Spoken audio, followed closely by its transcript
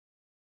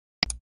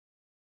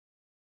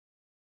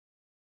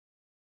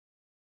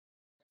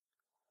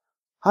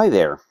Hi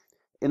there.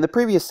 In the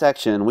previous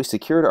section, we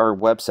secured our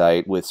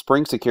website with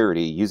Spring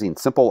Security using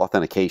simple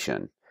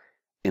authentication.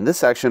 In this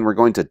section, we're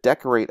going to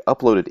decorate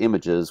uploaded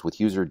images with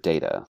user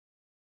data.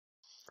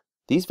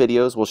 These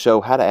videos will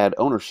show how to add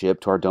ownership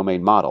to our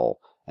domain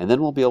model, and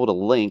then we'll be able to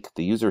link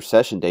the user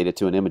session data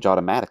to an image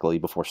automatically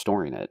before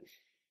storing it.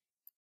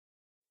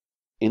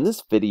 In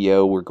this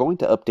video, we're going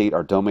to update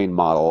our domain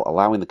model,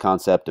 allowing the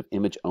concept of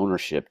image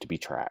ownership to be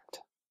tracked.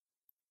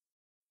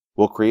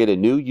 We'll create a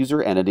new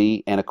user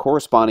entity and a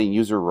corresponding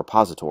user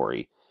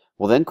repository.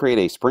 We'll then create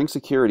a Spring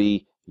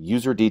Security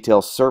user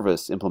details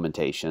service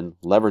implementation,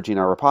 leveraging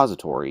our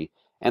repository,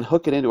 and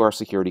hook it into our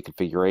security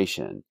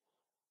configuration. And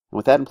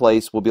with that in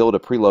place, we'll be able to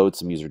preload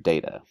some user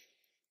data.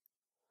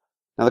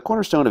 Now, the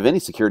cornerstone of any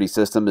security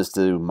system is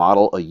to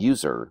model a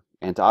user,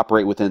 and to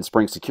operate within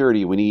Spring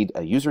Security, we need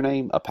a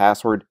username, a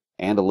password,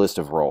 and a list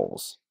of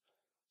roles.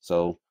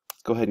 So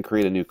let's go ahead and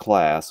create a new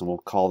class, and we'll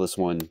call this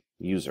one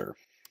user.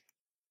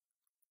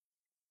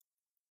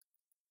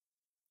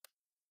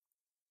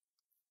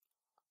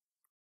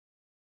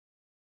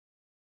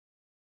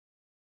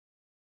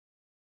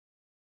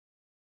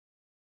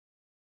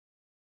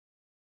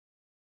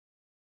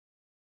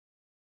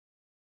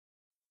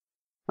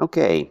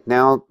 Okay,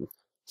 now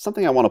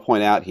something I want to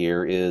point out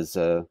here is,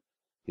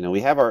 we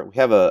have a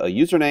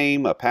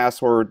username, a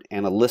password,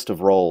 and a list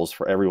of roles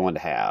for everyone to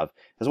have,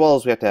 as well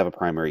as we have to have a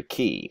primary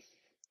key.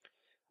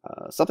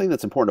 Something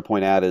that's important to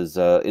point out is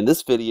in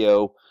this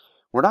video,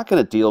 we're not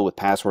going to deal with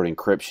password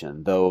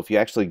encryption, though if you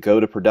actually go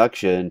to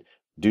production,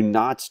 do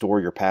not store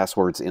your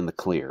passwords in the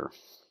clear.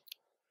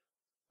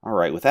 All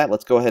right, with that,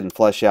 let's go ahead and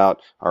flesh out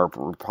our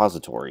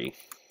repository.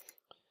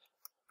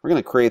 We're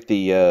going to create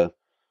the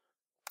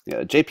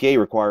JPA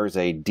requires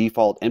a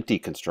default empty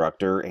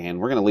constructor, and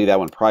we're going to leave that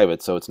one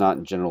private so it's not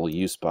in general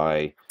use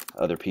by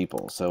other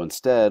people. So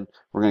instead,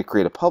 we're going to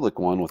create a public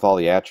one with all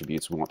the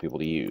attributes we want people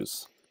to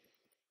use.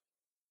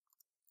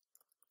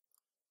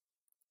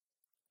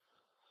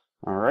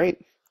 All right,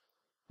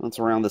 let's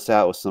round this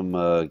out with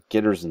some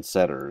getters and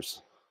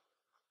setters.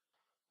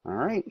 All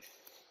right,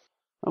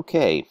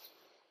 okay.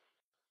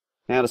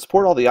 Now to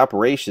support all the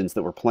operations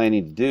that we're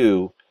planning to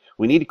do,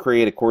 we need to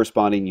create a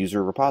corresponding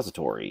user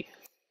repository.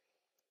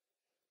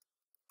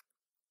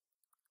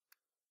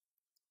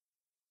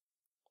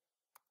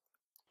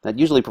 That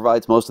usually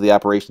provides most of the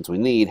operations we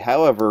need.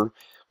 However,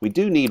 we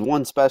do need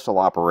one special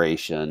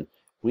operation.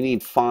 We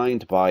need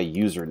find by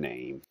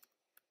username.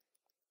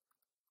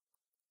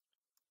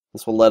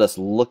 This will let us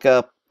look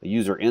up a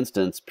user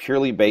instance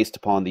purely based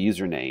upon the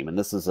username, and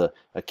this is a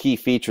key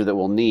feature that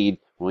we'll need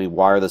when we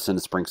wire this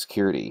into Spring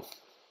Security.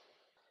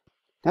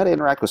 Now to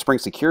interact with Spring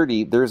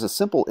Security, there's a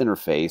simple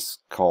interface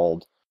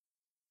called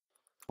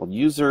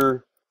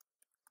User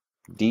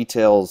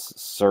Details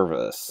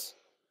Service.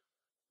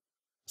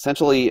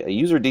 Essentially, a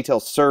user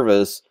details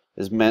service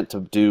is meant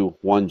to do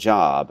one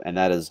job, and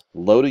that is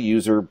load a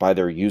user by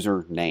their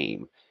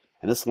username.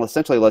 And this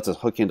essentially lets us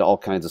hook into all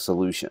kinds of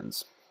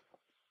solutions.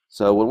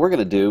 So what we're going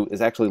to do is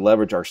actually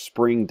leverage our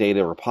Spring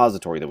Data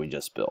repository that we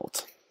just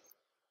built.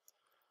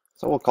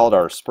 So we'll call it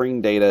our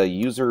Spring Data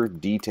User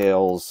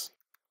Details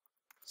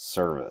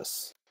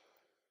Service.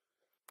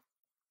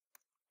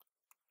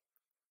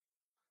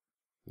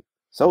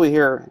 So we've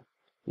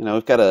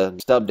got a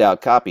stubbed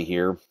out copy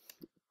here.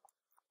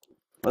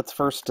 Let's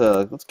first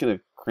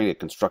create a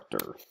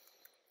constructor.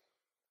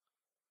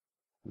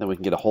 Then we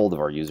can get a hold of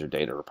our user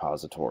data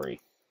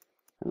repository.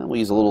 And then we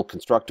use a little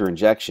constructor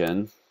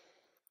injection,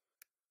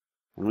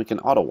 and we can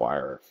auto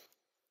wire.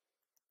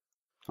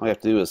 All we have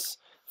to do is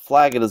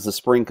flag it as a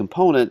Spring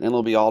component, and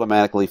it'll be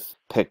automatically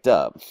picked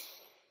up.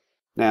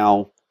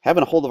 Now,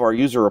 having a hold of our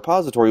user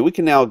repository, we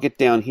can now get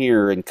down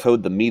here and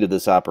code the meat of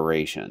this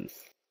operation.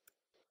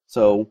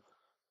 So,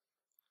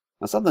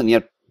 now something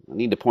you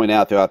need to point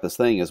out throughout this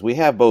thing is we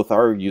have both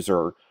our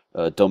user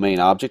domain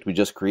object we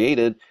just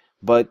created,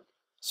 but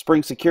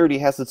Spring Security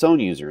has its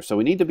own user, so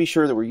we need to be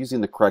sure that we're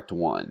using the correct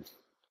one.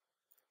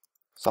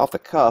 So off the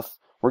cuff,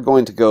 we're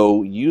going to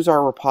go use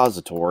our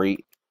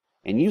repository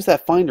and use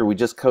that finder we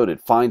just coded,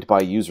 find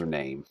by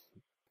username,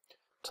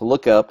 to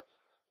look up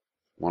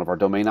one of our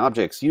domain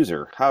objects,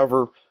 user.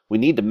 However, we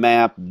need to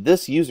map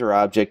this user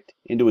object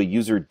into a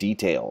user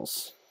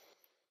details.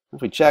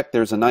 If we check,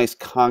 there's a nice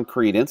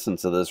concrete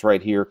instance of this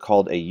right here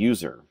called a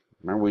user.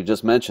 Remember, we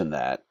just mentioned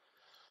that.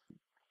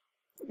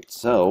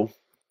 So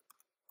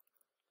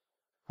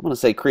I'm going to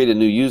say create a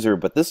new user,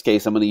 but in this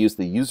case I'm going to use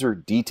the user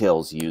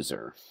details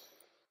user.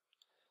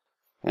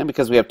 And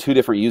because we have two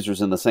different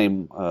users in the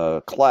same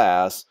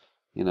class,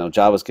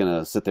 Java's going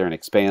to sit there and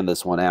expand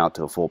this one out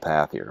to a full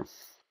path here.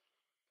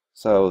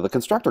 So the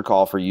constructor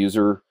call for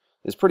user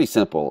is pretty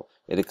simple.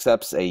 It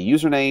accepts a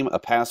username, a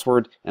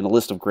password, and a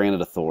list of granted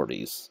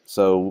authorities.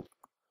 So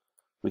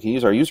we can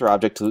use our user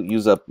object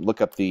to look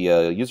up the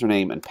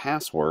username and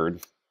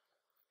password.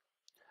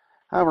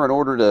 However, in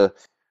order to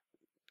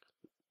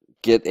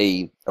get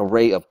an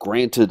array of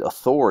granted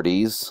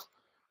authorities,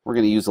 we're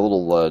going to use a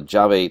little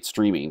Java 8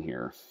 streaming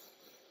here.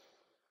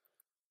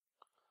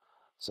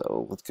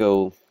 So let's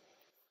go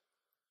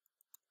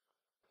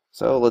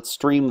So let's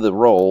stream the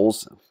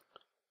roles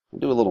and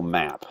do a little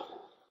map.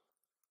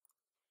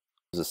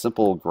 There's a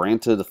simple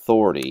granted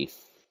authority.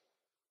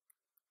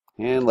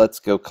 And let's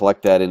go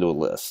collect that into a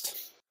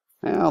list.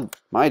 Now,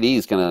 my IDE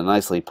is going to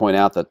nicely point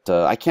out that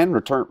I can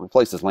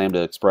replace this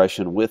lambda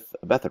expression with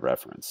a method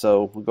reference.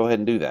 So we'll go ahead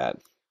and do that.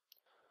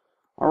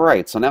 All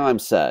right, so now I'm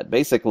set.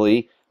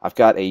 Basically, I've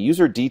got a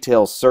user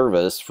details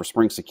service for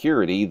Spring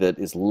Security that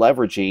is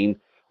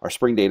leveraging our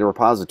Spring Data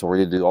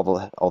repository to do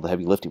all the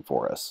heavy lifting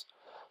for us.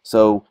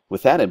 So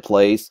with that in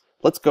place,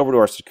 let's go over to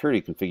our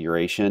security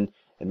configuration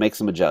and make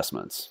some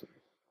adjustments.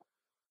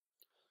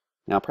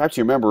 Now, perhaps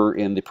you remember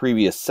in the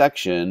previous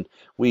section,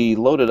 we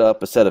loaded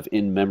up a set of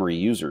in-memory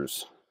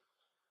users.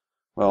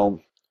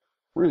 Well,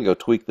 we're going to go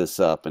tweak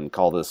this up and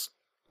call this,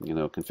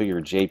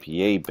 configure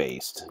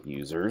JPA-based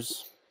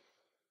users.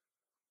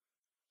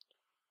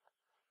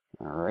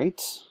 All right,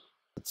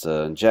 it's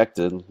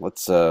injected.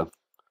 We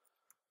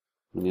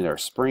need our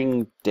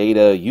Spring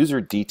Data User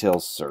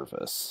Details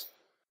Service.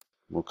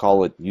 We'll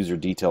call it User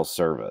Details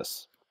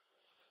Service.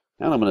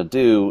 Now what I'm going to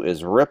do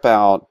is rip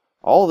out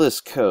all this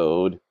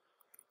code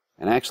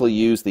and actually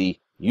use the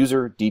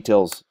User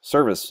Details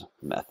Service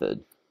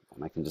method.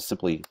 And I can just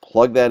simply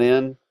plug that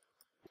in.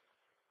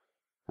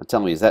 Now tell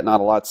me, is that not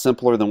a lot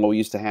simpler than what we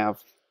used to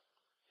have?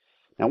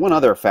 Now one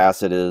other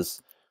facet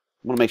is,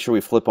 I want to make sure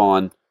we flip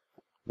on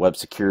web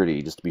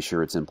security just to be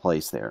sure it's in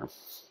place there.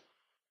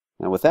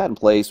 Now with that in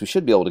place, we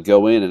should be able to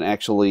go in and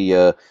actually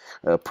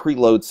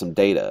preload some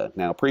data.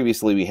 Now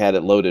previously we had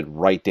it loaded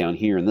right down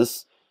here in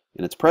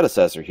its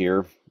predecessor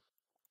here.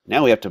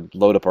 Now we have to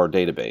load up our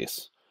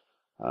database.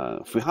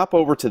 If we hop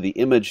over to the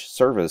image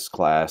service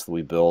class that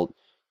we built,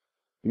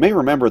 you may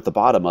remember at the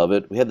bottom of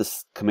it, we had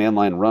this command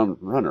line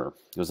runner.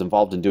 It was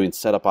involved in doing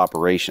setup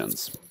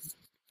operations.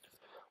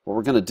 What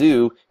we're going to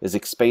do is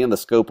expand the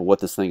scope of what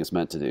this thing is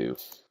meant to do.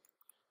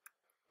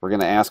 We're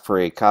going to ask for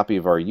a copy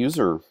of our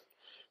user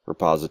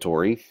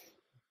repository.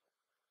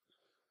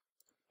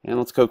 And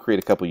let's go create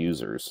a couple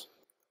users.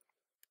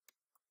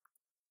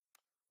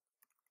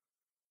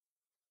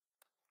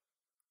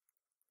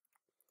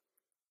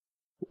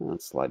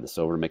 Let's slide this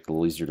over to make it a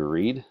little easier to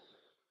read.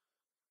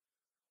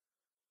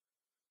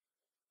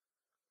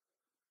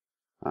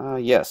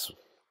 Yes,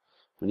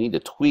 we need to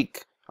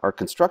tweak our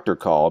constructor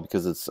call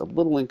because it's a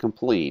little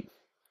incomplete.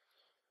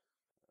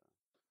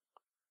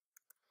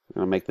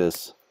 I'm going to make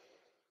this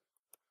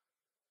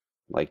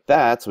like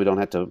that so we don't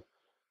have to,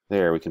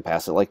 we can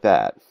pass it like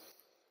that.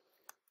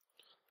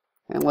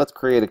 And let's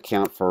create an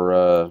account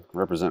for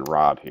represent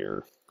Rob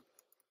here.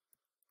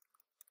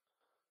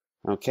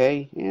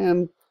 Okay,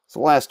 and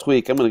so last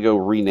tweak, I'm going to go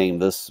rename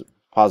this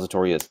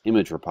repository as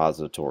image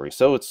repository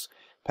so it's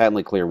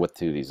patently clear what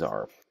two these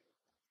are.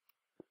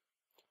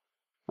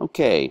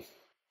 Okay,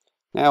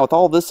 now with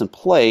all this in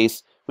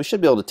place, we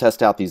should be able to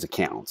test out these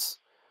accounts.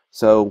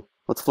 So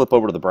let's flip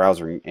over to the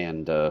browser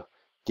and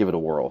give it a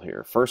whirl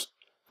here. First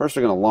we're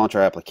going to launch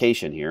our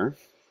application here.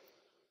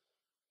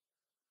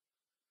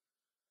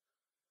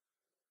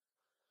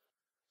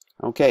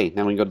 Okay,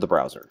 now we can go to the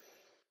browser.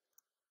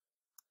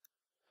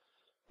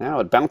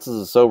 Now it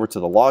bounces us over to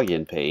the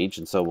login page,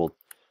 and so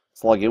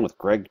let's log in with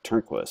Greg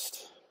Turnquist.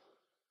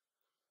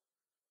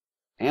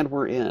 And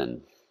we're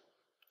in.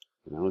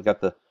 We've got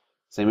the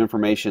same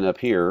information up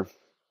here.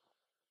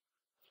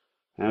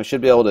 Now we should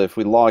be able to, if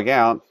we log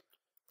out,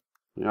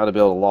 we ought to be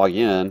able to log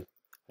in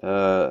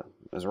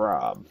as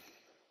Rob.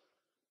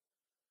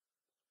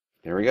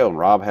 There we go, and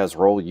Rob has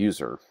role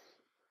user.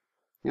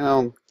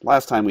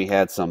 Last time we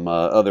had some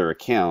other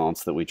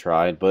accounts that we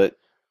tried, but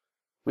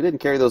we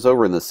didn't carry those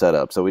over in this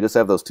setup, so we just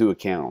have those two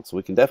accounts.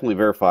 We can definitely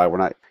verify we're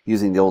not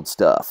using the old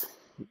stuff.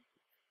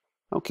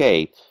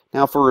 Okay,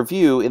 now for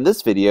review, in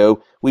this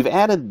video, we've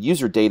added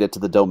user data to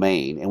the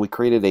domain, and we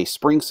created a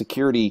Spring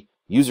Security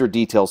User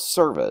Details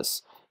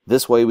Service.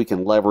 This way we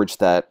can leverage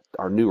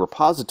our new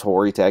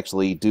repository to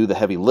actually do the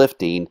heavy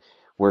lifting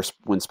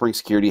when Spring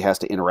Security has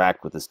to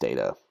interact with this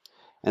data.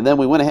 And then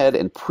we went ahead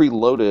and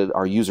preloaded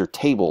our user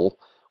table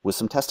with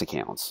some test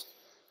accounts.